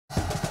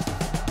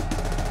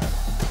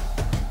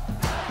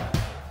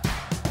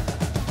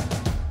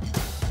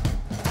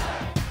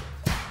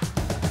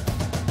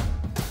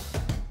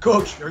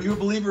Coach, are you a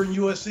believer in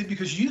USC?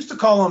 Because you used to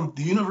call them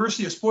the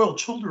University of Spoiled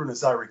Children,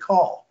 as I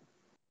recall.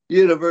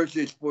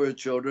 University of Spoiled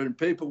Children.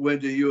 People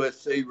went to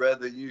USC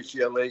rather than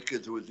UCLA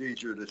because it was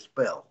easier to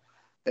spell.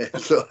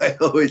 And so I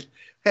always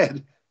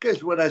had,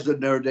 because when I was at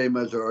Notre Dame,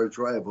 I was our arch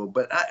rival.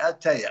 But I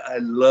tell you, I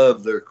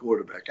love their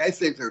quarterback. I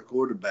think their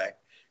quarterback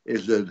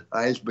is a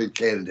Heisman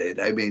candidate.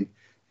 I mean,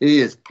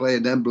 he is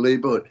playing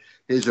unbelievable.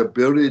 His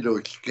ability to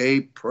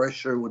escape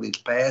pressure when he's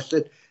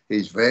passing,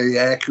 he's very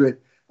accurate.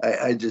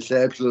 I just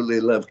absolutely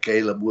love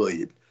Caleb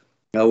Williams.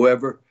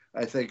 However,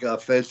 I think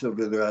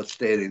offensively they're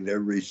outstanding. Their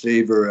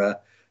receiver,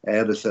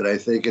 Addison, I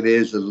think it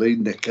is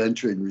leading the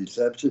country in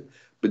reception,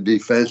 but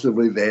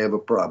defensively they have a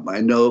problem. I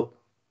know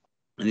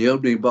in the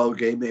opening ball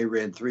game they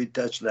ran 3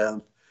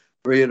 touchdowns,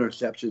 3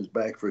 interceptions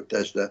back for a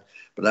touchdown,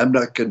 but I'm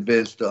not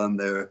convinced on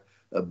their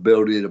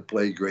ability to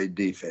play great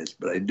defense.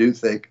 But I do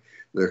think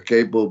they're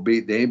capable of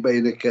beating anybody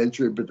in the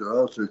country, but they're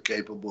also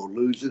capable of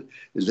losing,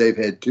 as they've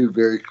had 2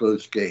 very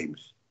close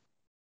games.